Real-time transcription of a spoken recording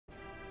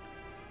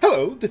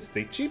Hello, this is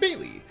H.G.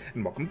 Bailey,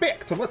 and welcome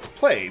back to Let's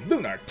Play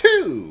Lunar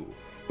 2!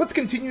 Let's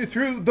continue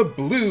through the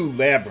Blue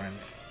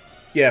Labyrinth.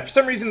 Yeah, for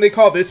some reason they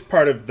call this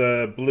part of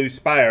the Blue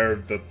Spire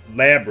the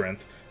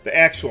Labyrinth. The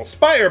actual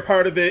Spire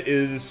part of it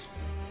is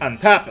on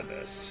top of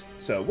this,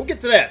 so we'll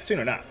get to that soon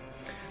enough.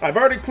 I've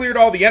already cleared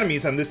all the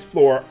enemies on this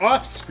floor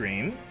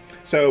off-screen,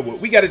 so what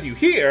we gotta do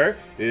here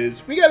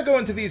is we gotta go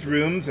into these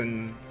rooms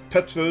and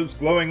touch those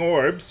glowing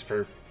orbs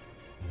for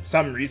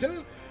some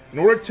reason, in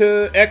order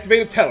to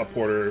activate a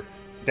teleporter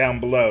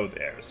down below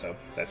there. So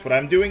that's what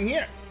I'm doing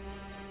here.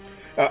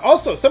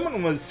 Also,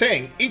 someone was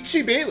saying,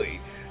 H.G. Bailey,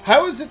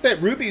 how is it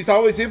that Ruby's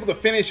always able to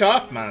finish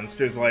off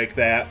monsters like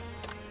that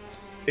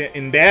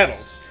in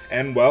battles?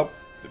 And well,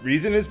 the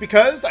reason is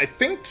because I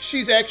think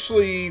she's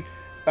actually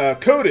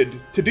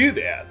coded to do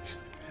that.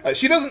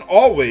 She doesn't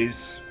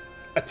always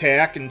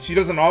attack, and she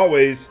doesn't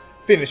always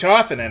finish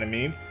off an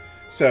enemy,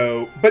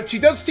 but she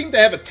does seem to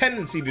have a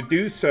tendency to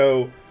do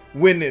so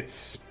when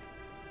it's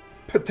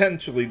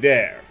potentially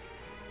there.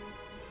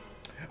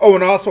 Oh,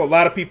 and also a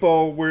lot of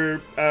people were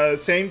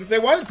saying that they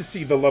wanted to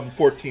see the level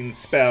 14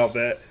 spell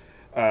that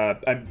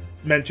I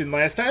mentioned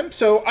last time,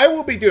 so I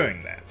will be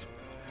doing that.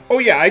 Oh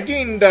yeah, I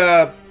gained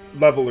a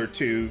level or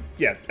two,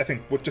 yeah, I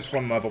think with just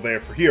one level there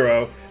for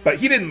Hero, but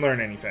he didn't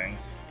learn anything,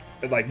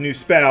 like new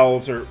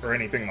spells or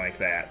anything like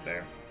that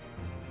there.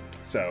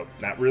 So,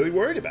 not really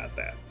worried about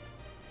that.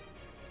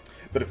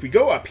 But if we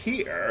go up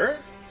here,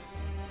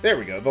 there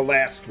we go, the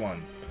last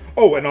one.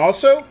 Oh, and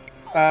also,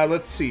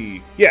 let's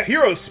see. Yeah,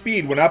 Hero's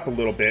speed went up a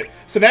little bit,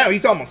 so now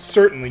he's almost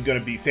certainly going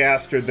to be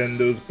faster than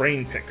those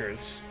brain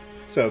pickers.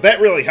 So that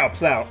really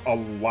helps out a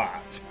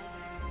lot.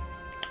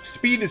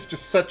 Speed is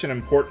just such an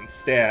important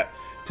stat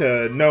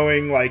to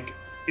knowing, like,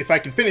 if I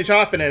can finish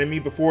off an enemy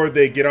before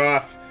they get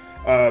off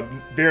a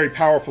very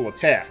powerful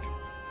attack.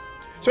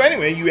 So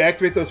anyway, you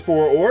activate those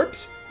 4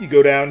 orbs, you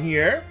go down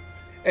here,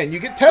 and you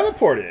get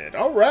teleported.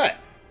 Alright.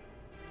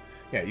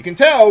 Yeah, you can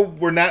tell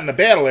we're not in a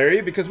battle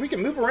area because we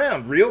can move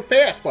around real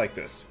fast like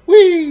this.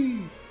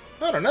 Whee!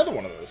 Not another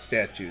one of those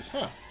statues,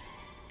 huh?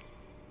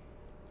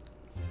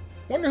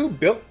 Wonder who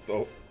built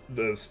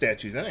those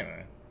statues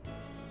anyway.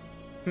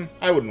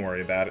 I wouldn't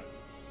worry about it.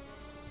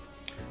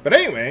 But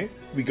anyway,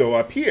 we go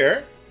up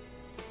here.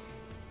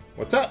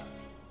 What's up?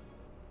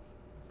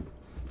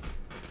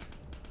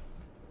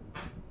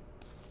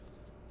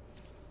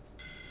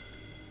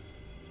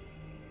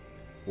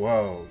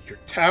 Whoa, your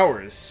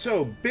tower is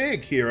so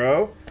big,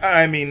 Hero.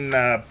 I mean,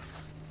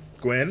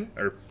 Gwen,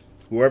 or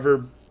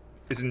whoever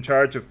is in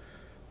charge of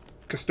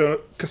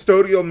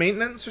custodial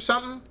maintenance or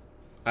something?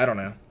 I don't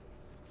know.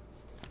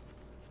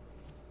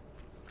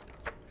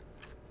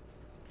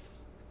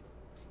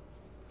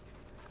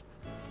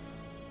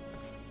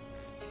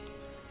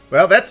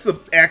 Well, that's the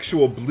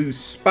actual Blue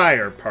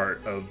Spire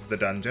part of the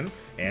dungeon.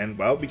 And,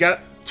 well, we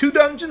got 2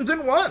 dungeons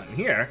in 1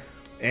 here.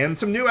 And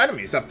some new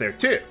enemies up there,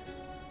 too.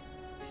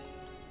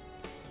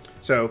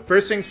 So,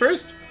 first things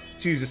first,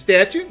 choose a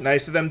statue.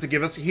 Nice of them to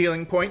give us a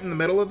healing point in the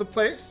middle of the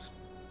place.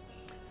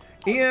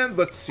 And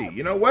let's see.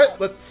 You know what?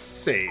 Let's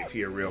save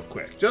here real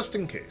quick, just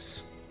in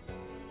case.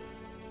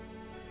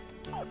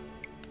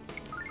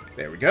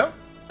 There we go.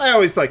 I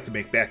always like to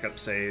make backup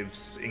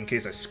saves in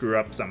case I screw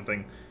up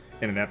something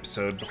in an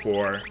episode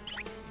before.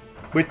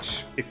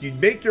 Which, if you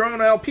make your own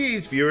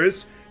LPs,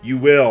 viewers, you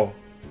will.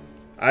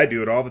 I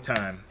do it all the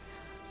time.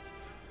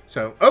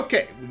 So,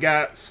 okay, we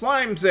got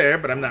slimes there,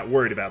 but I'm not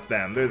worried about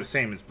them. They're the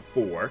same as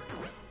before.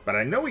 But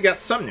I know we got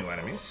some new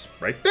enemies.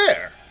 Right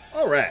there.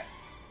 Alright.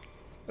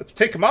 Let's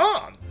take them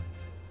on.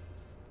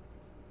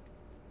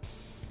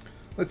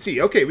 Let's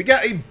see. Okay, we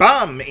got a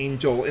bomb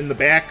angel in the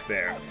back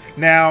there.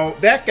 Now,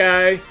 that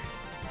guy,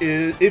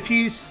 if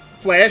he's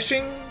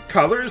flashing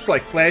colors,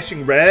 like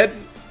flashing red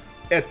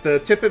at the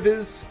tip of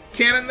his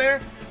cannon there,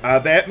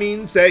 that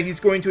means that he's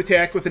going to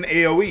attack with an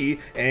AoE,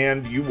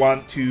 and you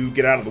want to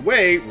get out of the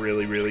way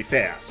really, really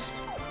fast.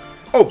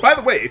 Oh, by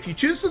the way, if you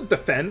choose the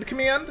defend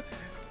command,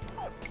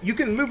 you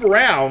can move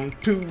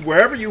around to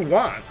wherever you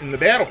want in the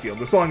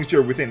battlefield, as long as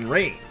you're within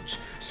range.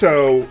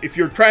 So, if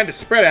you're trying to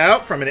spread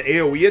out from an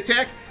AoE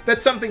attack,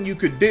 that's something you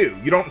could do.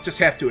 You don't just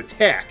have to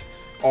attack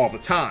all the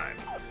time.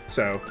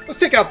 So, let's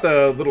take out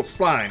the little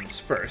slimes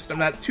first. I'm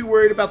not too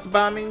worried about the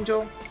bomb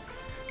angel.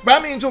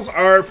 Bomb angels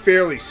are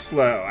fairly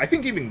slow. I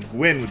think even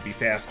Gwen would be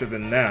faster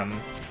than them.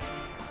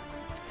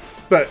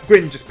 But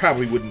Gwen just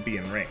probably wouldn't be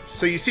in range.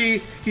 So you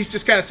see, he's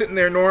just kind of sitting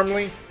there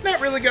normally. Not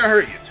really going to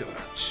hurt you too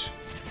much.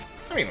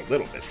 I mean, a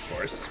little bit, of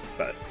course.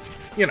 But,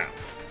 you know.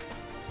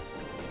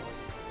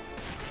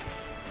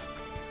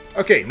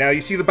 Okay, now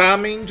you see the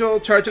bomb angel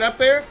charging up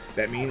there?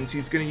 That means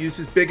he's going to use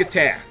his big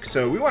attack.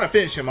 So we want to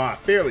finish him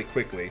off fairly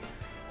quickly.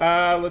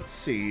 Let's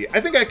see.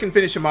 I think I can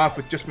finish him off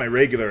with just my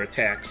regular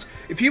attacks.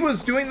 If he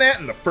was doing that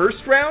in the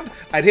first round,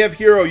 I'd have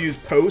Hero use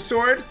Poe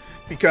Sword,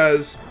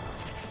 because...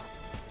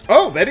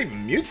 Oh, that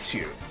even mutes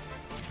you.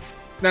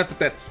 Not that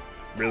that's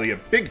really a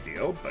big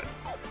deal, but...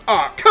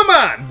 Aw, come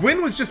on!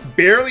 Gwen was just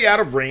barely out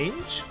of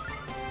range?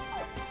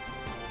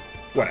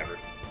 Whatever.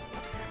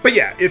 But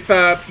yeah, if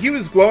he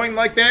was glowing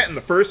like that in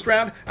the first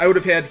round, I would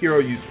have had Hero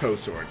use Poe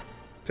Sword.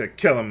 to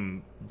kill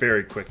him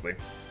very quickly.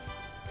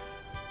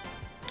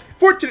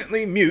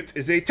 Fortunately, Mute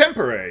is a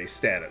temporary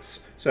status,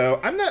 so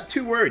I'm not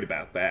too worried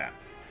about that.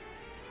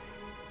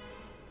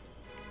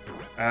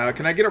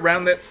 Can I get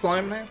around that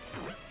slime there?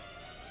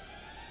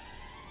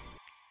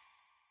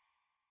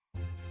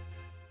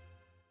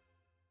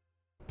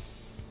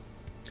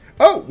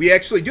 Oh, we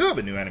actually do have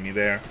a new enemy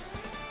there.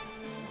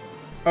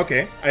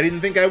 Okay, I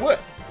didn't think I would.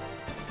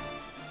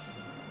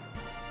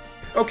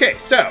 Okay,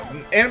 so,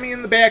 an enemy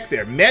in the back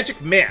there,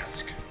 Magic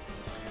Mask.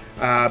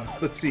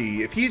 Let's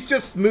see, if he's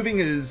just moving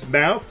his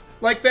mouth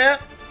like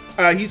that,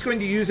 he's going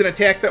to use an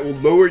attack that will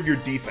lower your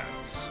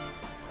defense.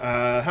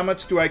 How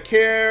much do I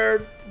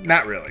care?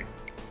 Not really.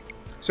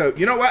 So,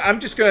 you know what? I'm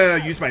just going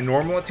to use my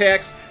normal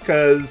attacks,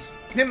 because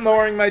him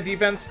lowering my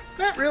defense,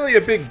 not really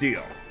a big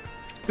deal.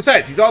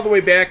 Besides, he's all the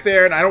way back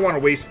there, and I don't want to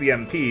waste the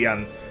MP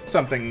on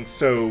something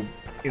so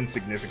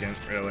insignificant,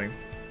 really.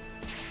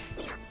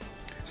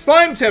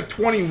 Slimes have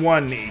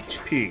 21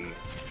 HP.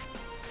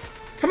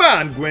 Come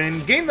on,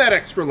 Gwyn, gain that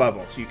extra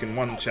level so you can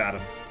one-shot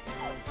him.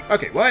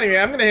 Okay, well anyway,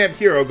 I'm going to have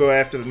Hero go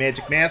after the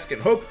Magic Mask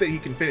and hope that he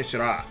can finish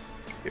it off.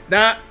 If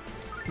not,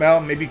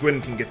 well, maybe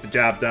Gwyn can get the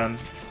job done.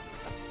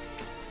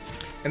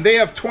 And they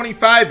have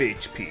 25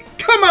 HP.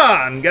 Come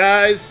on,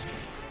 guys!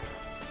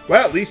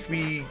 Well, at least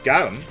we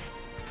got him.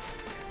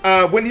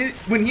 When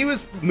he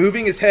was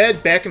moving his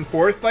head back and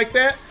forth like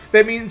that,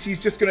 that means he's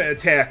just going to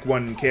attack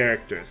one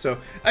character. So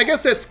I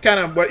guess that's kind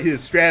of what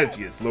his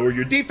strategy is. Lower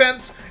your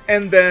defense,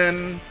 and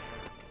then...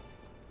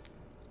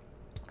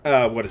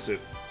 what is it?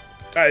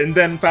 And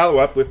then follow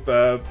up with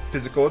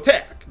physical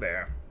attack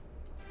there.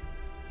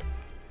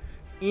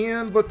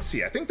 And let's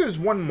see. I think there's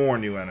one more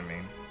new enemy.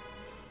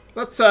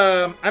 Let's,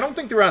 I don't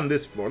think they're on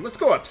this floor. Let's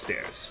go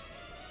upstairs.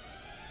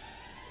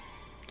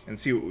 And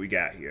see what we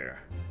got here.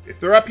 If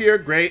they're up here,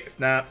 great. If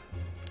not...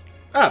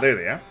 Ah, there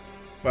they are.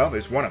 Well,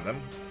 there's one of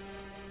them.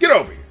 Get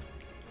over here!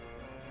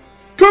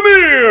 Come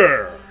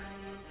here!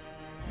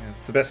 Yeah,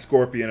 it's the best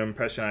Scorpion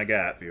impression I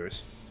got,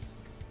 viewers.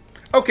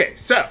 Okay,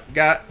 so,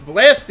 got the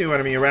last new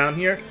enemy around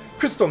here,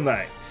 Crystal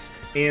Knights.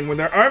 And when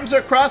their arms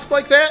are crossed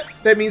like that,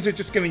 that means they're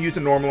just going to use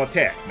a normal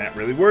attack. Not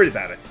really worried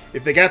about it.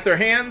 If they got their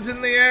hands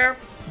in the air,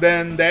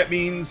 then that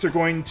means they're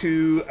going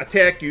to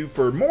attack you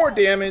for more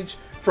damage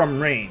from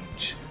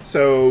range.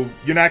 So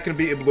you're not going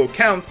to be able to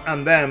count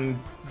on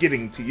them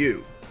getting to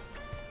you.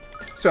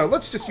 So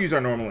let's just use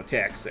our normal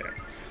attacks there.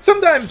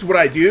 Sometimes what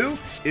I do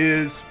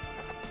is...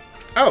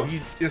 Oh,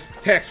 he just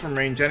attacks from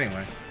range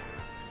anyway.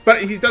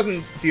 But he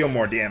doesn't deal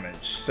more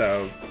damage,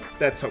 so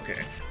that's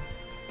okay.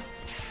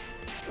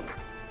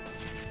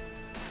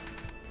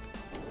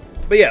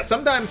 But yeah,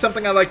 sometimes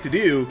something I like to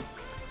do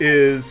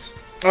is...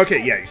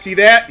 Okay, yeah, you see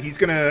that? He's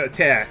going to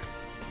attack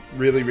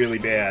really, really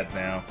bad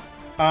now.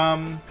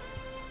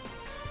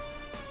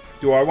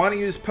 Do I want to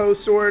use Poe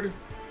Sword?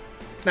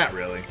 Not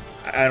really.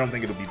 I don't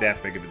think it'll be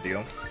that big of a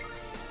deal.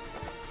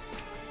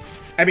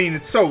 I mean,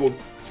 it's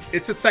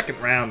a second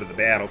round of the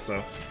battle,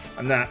 so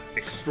I'm not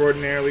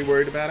extraordinarily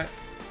worried about it.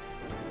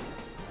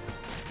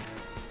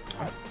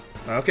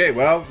 Okay,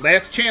 well,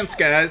 last chance,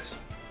 guys.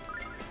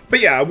 But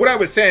yeah, what I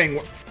was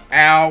saying...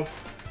 Ow.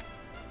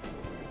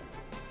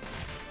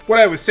 What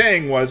I was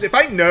saying was, if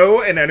I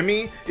know an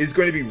enemy is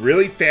going to be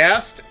really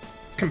fast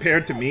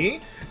compared to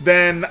me,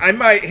 then I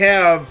might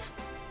have...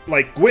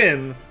 like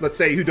Gwyn, let's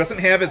say, who doesn't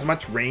have as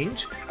much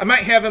range, I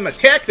might have him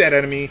attack that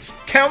enemy,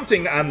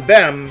 counting on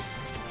them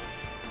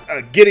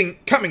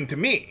coming to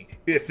me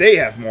if they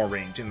have more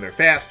range and they're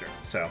faster.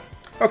 So,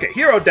 okay,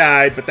 Hero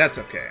died, but that's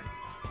okay.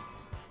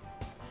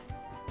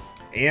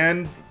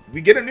 And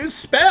we get a new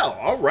spell.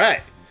 All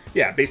right.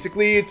 Yeah,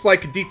 basically it's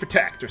like a Deep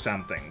Protect or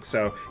something.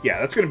 So, yeah,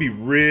 that's going to be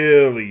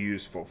really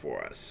useful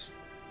for us.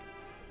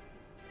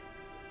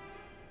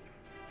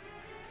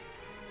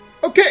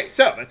 Okay,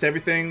 so that's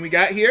everything we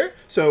got here.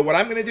 So what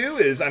I'm going to do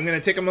is I'm going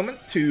to take a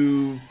moment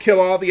to kill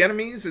all the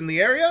enemies in the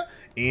area,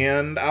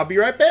 and I'll be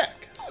right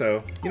back.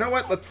 So, you know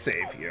what? Let's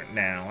save here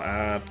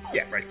now.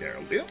 Yeah, right there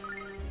will do.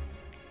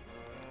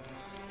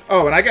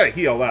 Oh, and I got to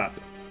heal up.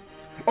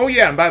 Oh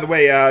yeah, and by the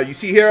way, you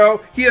see Hero?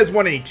 He has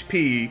 1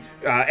 HP.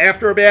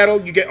 After a battle,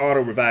 you get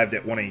auto-revived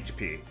at 1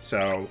 HP.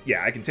 So,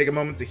 yeah, I can take a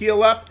moment to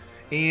heal up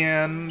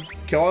and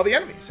kill all the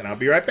enemies, and I'll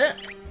be right back.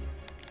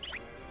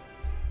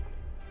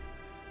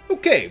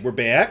 Okay, we're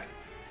back.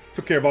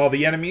 Took care of all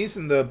the enemies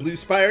in the Blue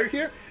Spire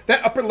here.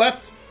 That upper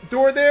left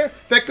door there,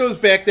 that goes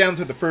back down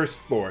to the first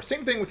floor.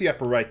 Same thing with the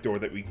upper right door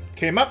that we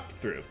came up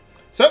through.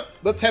 So,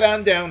 let's head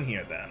on down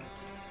here then.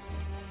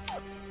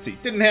 Let's see,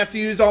 didn't have to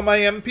use all my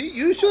MP.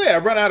 Usually I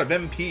run out of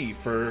MP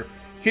for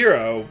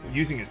Hero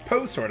using his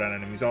Poe Sword on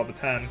enemies all the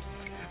time.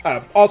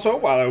 Also,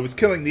 while I was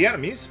killing the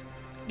enemies,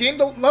 gained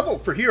a level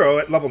for Hero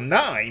at level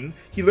 9.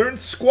 He learned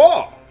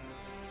Squall.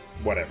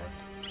 Whatever.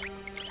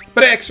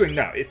 But actually,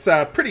 no, it's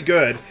pretty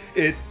good.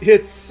 It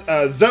hits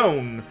a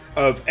zone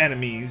of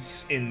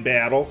enemies in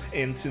battle,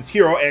 and since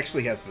Hero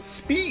actually has the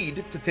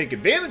speed to take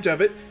advantage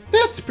of it,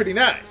 that's pretty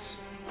nice.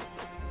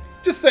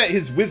 Just that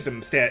his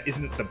wisdom stat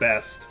isn't the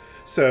best,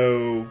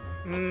 so,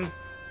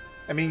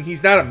 I mean,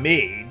 he's not a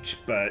mage,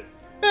 but,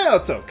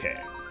 it's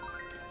okay.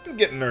 I'm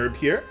getting an herb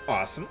here.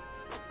 Awesome.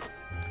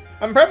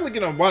 I'm probably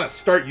going to want to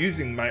start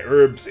using my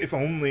herbs, if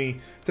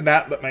only to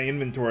not let my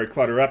inventory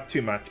clutter up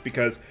too much,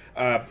 because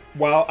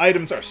while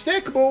items are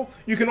stackable,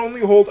 you can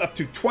only hold up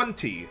to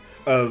 20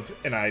 of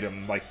an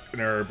item, like an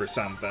herb or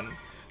something.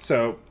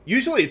 So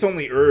usually it's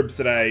only herbs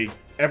that I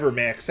ever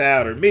max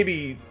out, or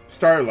maybe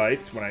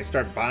starlights when I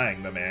start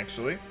buying them,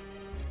 actually.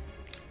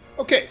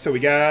 Okay, so we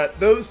got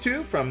those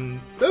two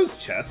from those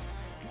chests.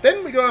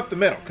 Then we go up the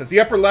middle, because the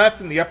upper left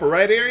and the upper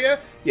right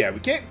area, yeah, we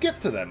can't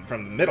get to them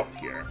from the middle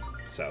here.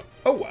 So,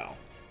 oh well.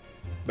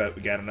 But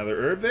we got another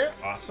herb there.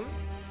 Awesome.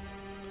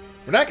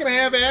 We're not going to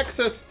have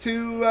access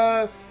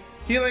to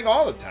healing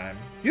all the time.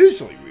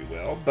 Usually we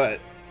will, but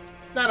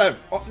not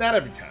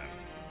every time.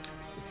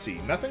 Let's see.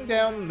 Nothing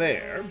down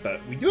there,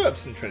 but we do have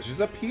some treasures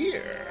up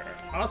here.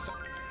 Awesome.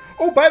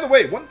 Oh, by the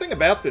way, one thing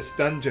about this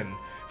dungeon.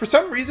 For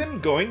some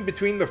reason, going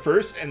between the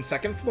first and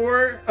second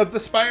floor of the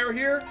spire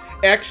here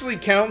actually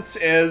counts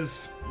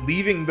as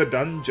leaving the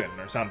dungeon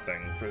or something.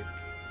 For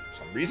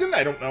some reason,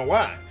 I don't know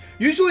why.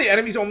 Usually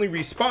enemies only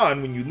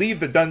respawn when you leave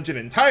the dungeon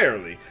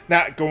entirely,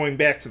 not going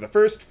back to the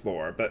first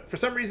floor, but for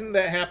some reason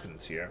that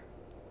happens here.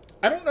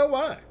 I don't know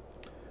why.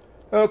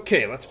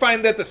 Okay, let's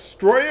find that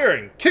destroyer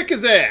and kick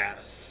his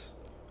ass.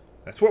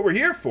 That's what we're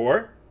here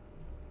for,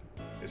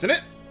 isn't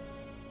it?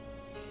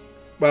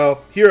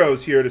 Well,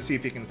 Hero's here to see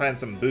if he can find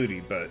some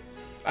booty, but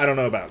I don't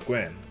know about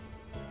Gwen.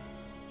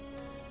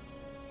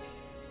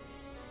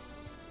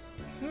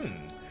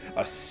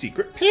 A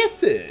secret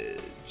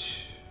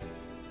passage.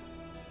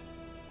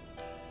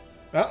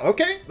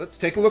 Okay, let's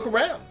take a look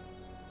around.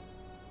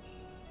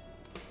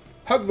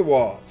 Hug the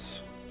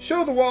walls.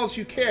 Show the walls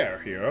you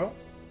care, Hero.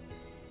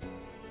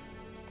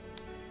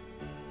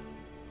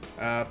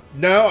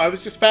 No, I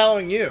was just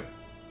following you.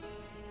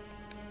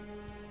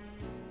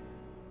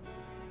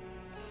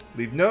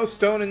 Leave no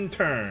stone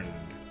unturned.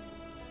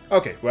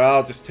 Okay, well,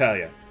 I'll just tell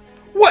you.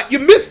 What, you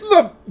missed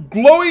the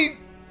glowy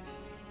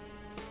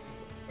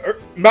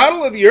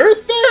model of the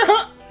Earth there?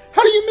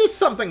 How do you miss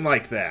something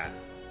like that?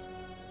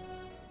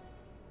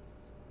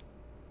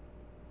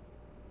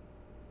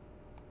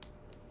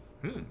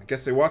 I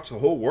guess they watch the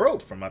whole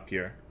world from up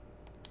here.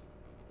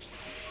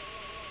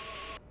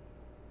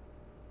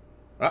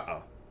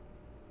 Uh-oh.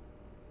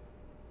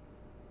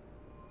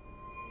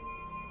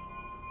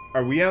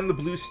 Are we on the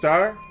Blue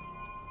Star?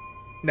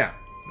 No,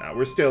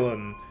 we're still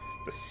in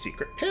the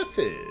secret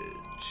passage.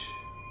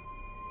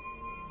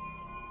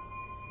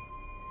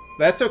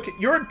 That's okay.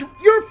 You're a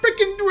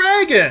freaking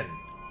dragon!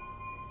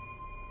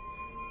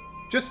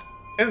 Just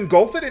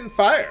engulf it in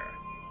fire.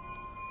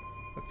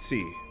 Let's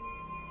see.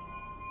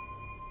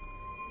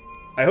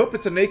 I hope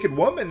it's a naked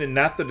woman and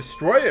not the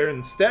destroyer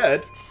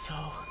instead. It's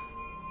so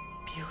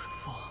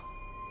beautiful.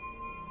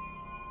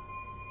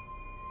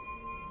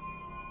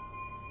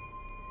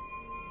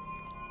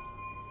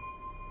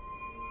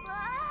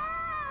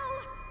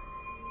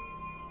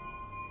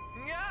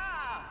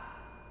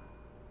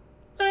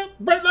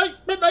 Bright light,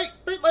 bright light,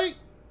 bright light.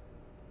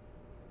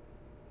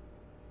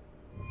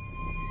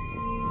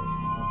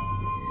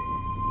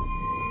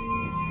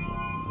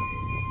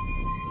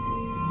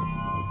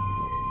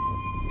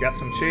 Got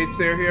some shades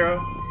there,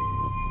 Hero?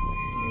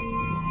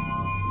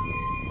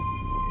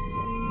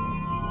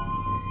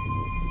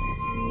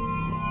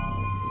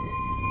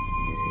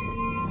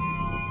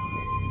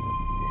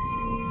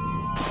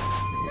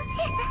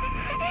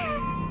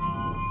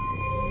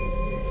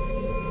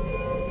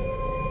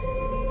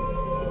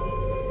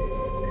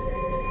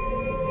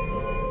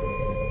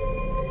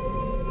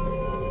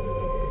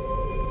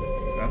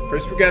 Well,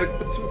 first we gotta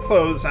put some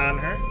clothes on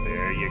her.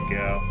 There you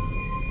go.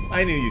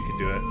 I knew you could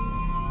do it.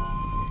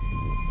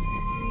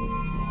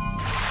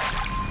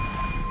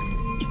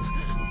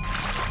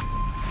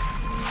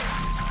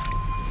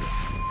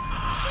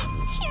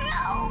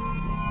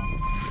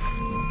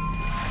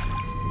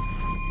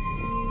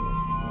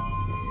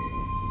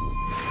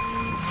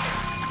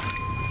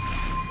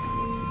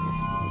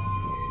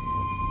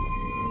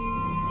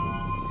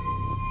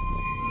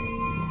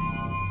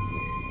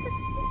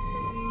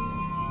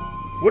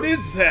 What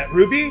is that,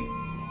 Ruby?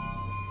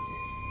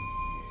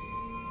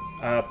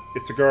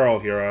 It's a girl,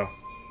 Hero.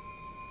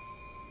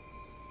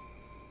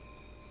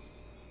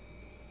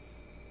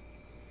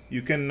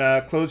 You can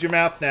close your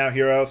mouth now,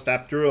 Hero.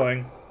 Stop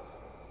drooling.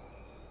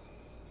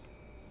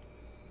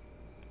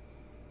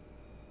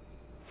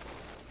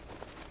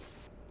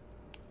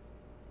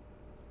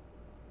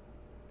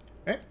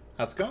 Hey,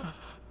 how's it going?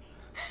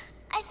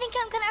 I think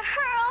I'm gonna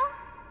hurl.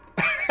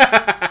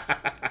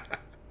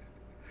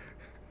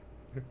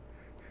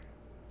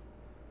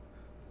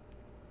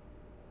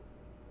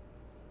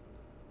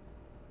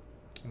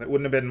 That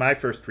wouldn't have been my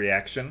first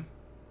reaction.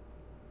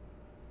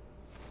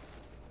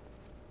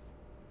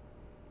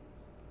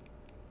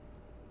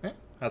 Hey,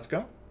 how's it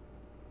going?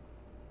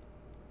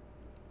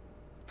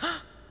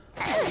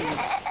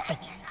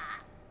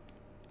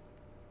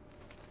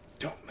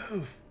 Don't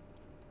move.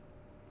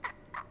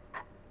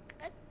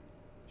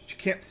 She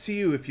can't see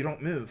you if you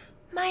don't move.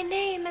 My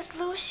name is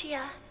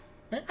Lucia.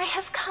 Eh? I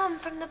have come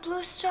from the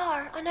Blue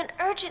Star on an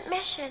urgent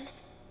mission.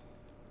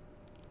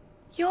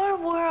 Your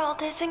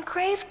world is in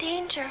grave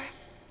danger.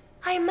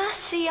 I must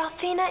see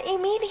Athena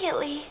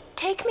immediately.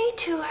 Take me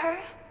to her.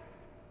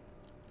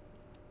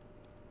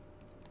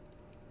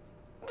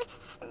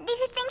 Do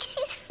you think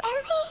she's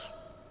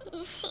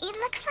friendly? She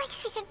looks like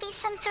she could be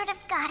some sort of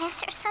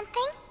goddess or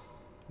something.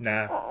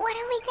 Nah. What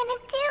are we gonna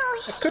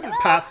do? That couldn't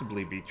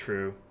possibly be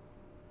true.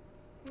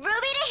 Ruby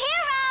the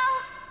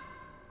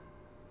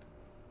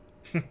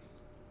hero!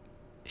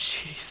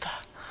 She's the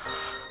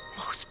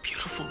most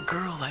beautiful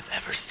girl I've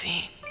ever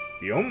seen.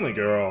 The only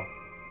girl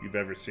you've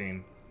ever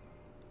seen.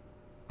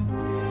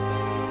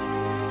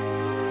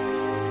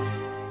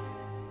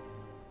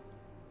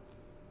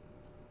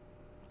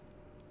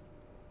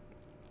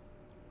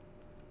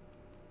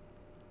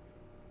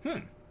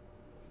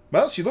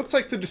 Well, she looks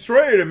like the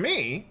destroyer to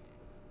me.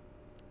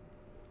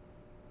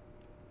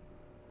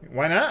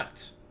 Why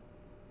not?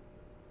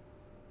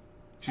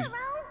 She's...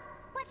 Hello?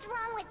 What's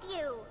wrong with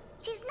you?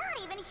 She's not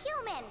even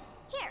human.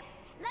 Here,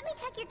 let me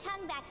tuck your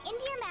tongue back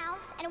into your mouth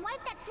and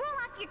wipe that drool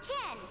off your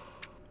chin.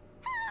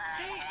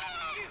 Hey,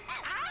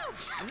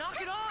 ouch!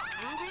 Knock it off,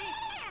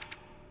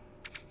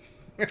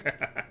 Ruby!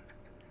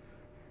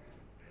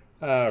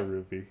 Ah,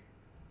 Ruby.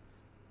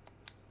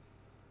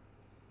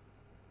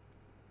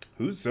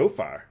 Who's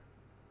Zophar?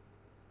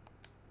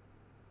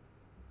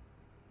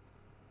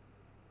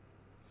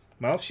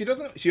 Well, she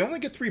only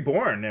gets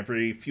reborn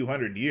every few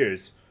hundred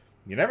years.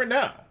 You never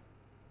know.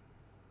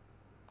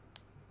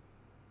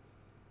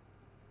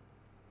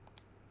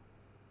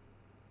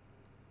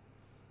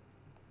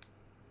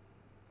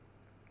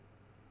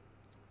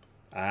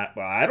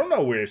 Well, I don't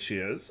know where she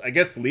is. I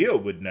guess Leo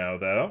would know,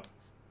 though.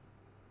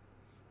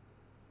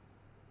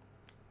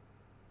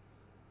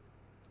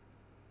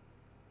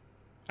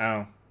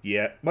 Oh,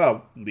 yeah.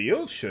 Well,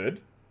 Leo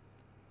should.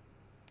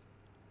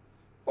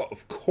 Well,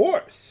 of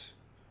course.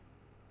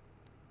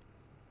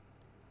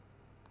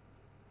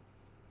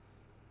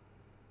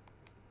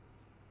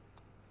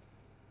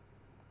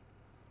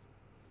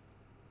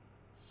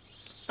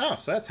 Oh,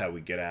 so that's how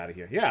we get out of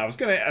here. Yeah, I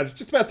was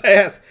just about to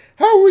ask,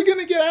 how are we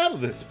gonna get out of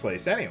this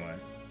place anyway?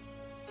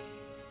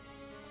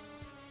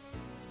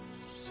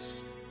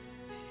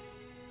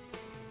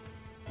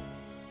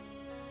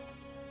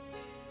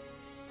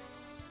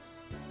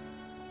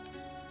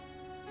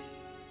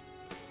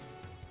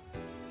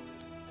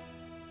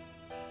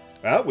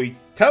 Well, we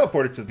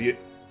teleported to the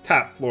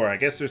top floor. I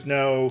guess there's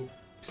no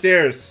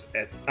stairs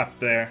up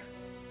there.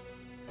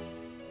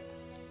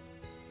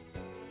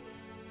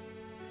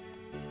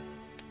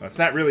 Well, it's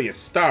not really a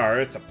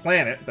star, it's a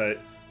planet, but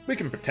we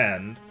can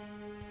pretend.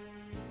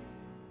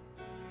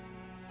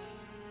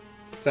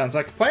 Sounds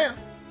like a plan.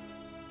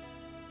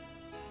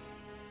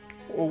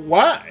 Well,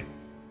 why?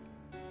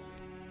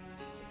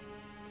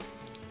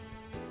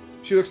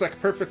 She looks like a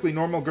perfectly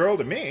normal girl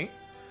to me.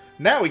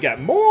 Now we got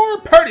more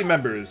party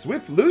members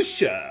with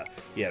Lucia.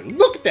 Yeah,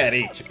 look at that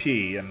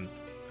HP. And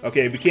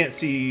okay, we can't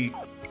see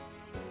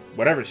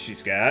whatever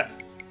she's got.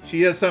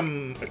 She has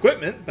some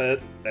equipment,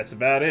 but that's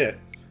about it.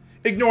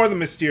 Ignore the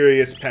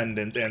mysterious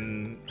pendant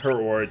and her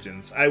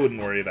origins. I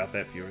wouldn't worry about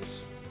that,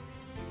 viewers.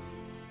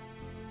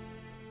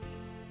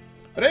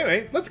 But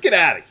anyway, let's get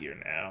out of here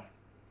now.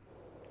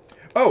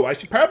 Oh, I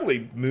should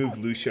probably move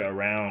Lucia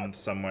around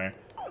somewhere.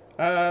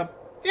 Yeah,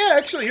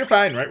 actually, you're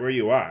fine right where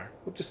you are.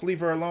 We'll just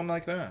leave her alone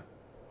like that.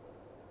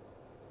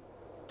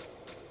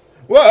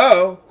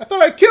 Whoa! I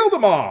thought I killed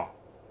them all!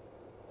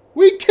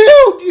 We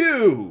killed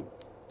you!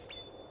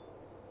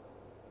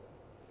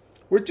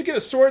 Where'd you get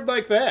a sword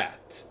like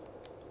that?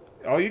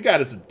 All you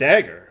got is a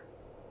dagger.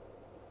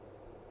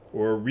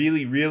 Or a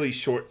really, really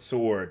short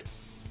sword.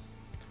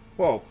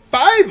 Well,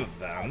 5 of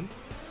them?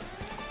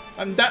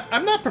 I'm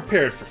not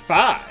prepared for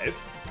 5.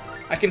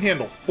 I can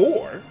handle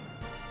 4.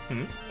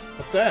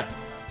 What's that?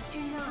 Do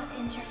not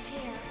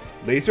interfere.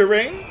 Laser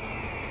ring?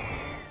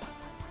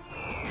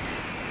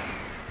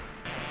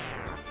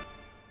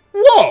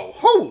 Whoa!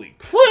 Holy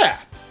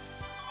crap!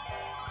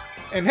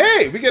 And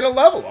hey, we get a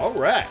level. All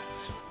right.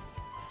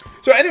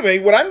 So anyway,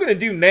 what I'm going to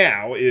do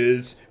now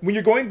is, when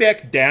you're going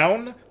back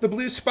down the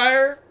Blue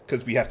Spire,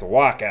 because we have to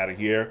walk out of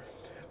here,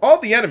 all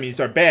the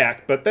enemies are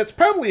back, but that's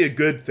probably a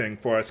good thing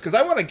for us, because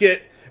I want to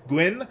get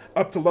Gwyn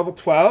up to level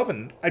 12,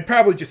 and I'd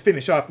probably just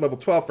finish off level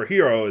 12 for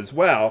Hero as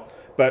well,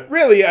 but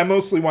really I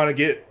mostly want to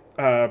get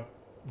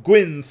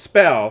Gwyn's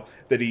spell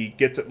that he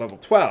gets at level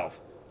 12.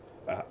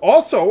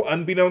 Also,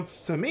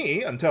 unbeknownst to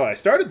me, until I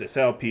started this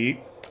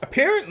LP,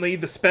 apparently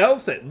the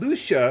spells that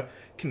Lucia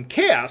can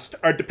cast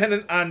are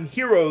dependent on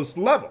Hero's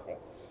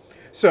level.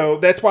 So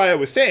that's why I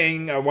was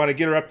saying I want to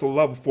get her up to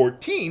level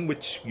 14,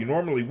 which you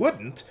normally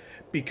wouldn't,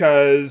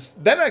 because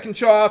then I can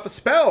show off a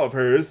spell of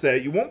hers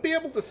that you won't be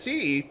able to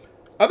see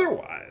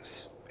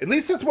otherwise. At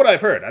least that's what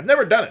I've heard. I've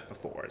never done it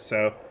before,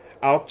 so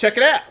I'll check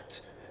it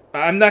out.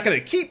 I'm not going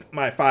to keep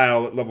my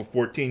file at level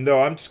 14,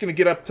 though. I'm just going to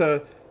get up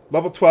to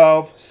level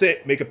 12,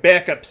 make a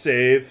backup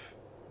save,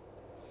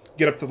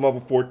 get up to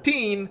level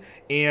 14,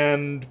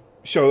 and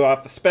show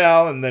off the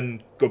spell, and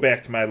then go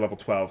back to my level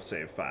 12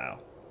 save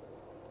file.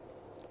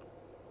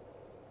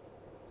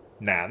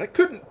 Nah, that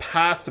couldn't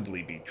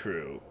possibly be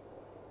true.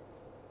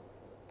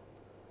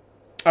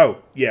 Oh,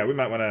 yeah, we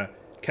might want to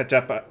catch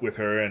up with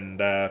her and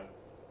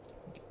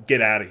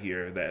get out of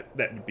here.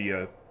 That would be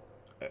a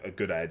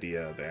good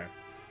idea there.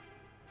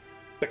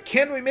 But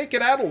can we make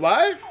it out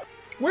alive?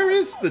 Where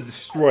is the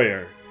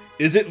destroyer?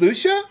 Is it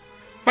Lucia?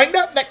 Find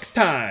out next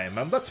time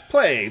on Let's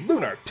Play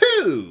Lunar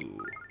 2!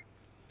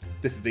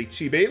 This is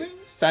H.C. Bailey,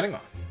 signing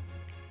off.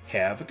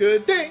 Have a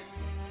good day!